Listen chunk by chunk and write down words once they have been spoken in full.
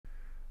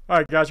All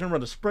right, guys, we're gonna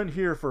run the sprint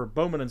here for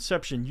Bowman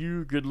Inception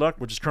U. Good luck,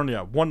 which is currently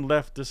at one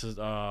left. This is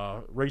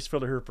race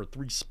filler here for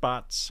 3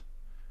 spots.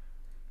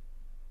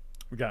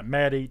 We got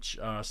Matt H,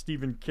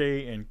 Stephen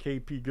K, and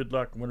KP. Good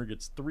luck. Winner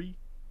gets 3.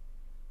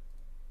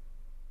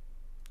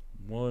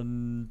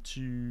 1,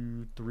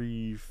 2,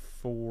 3,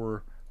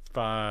 4,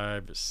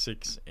 5,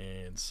 6,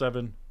 and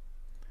 7.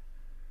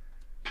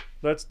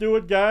 Let's do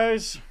it,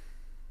 guys.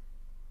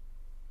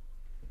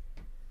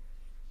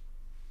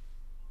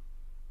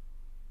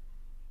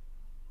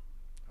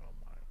 Oh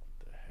my, what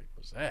the heck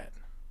was that?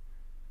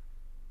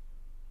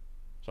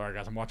 Sorry,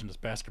 guys, I'm watching this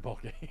basketball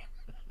game.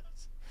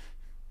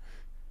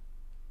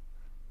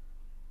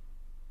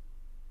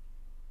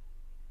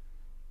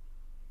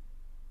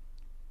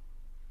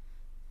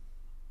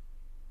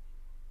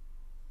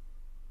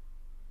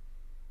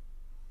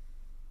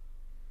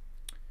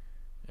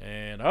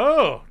 And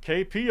oh,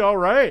 KP, all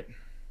right.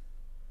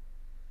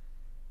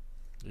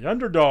 The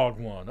underdog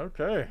one.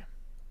 Okay.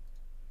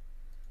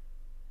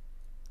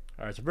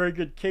 All right, so very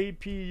good,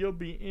 KP. You'll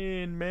be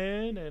in,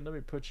 man. And let me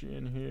put you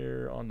in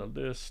here on the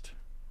list.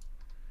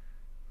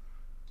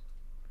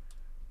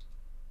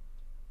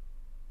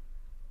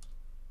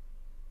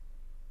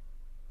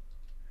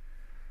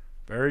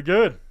 Very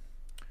good.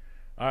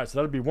 All right, so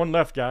that'll be one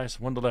left, guys.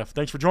 One to left.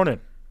 Thanks for joining.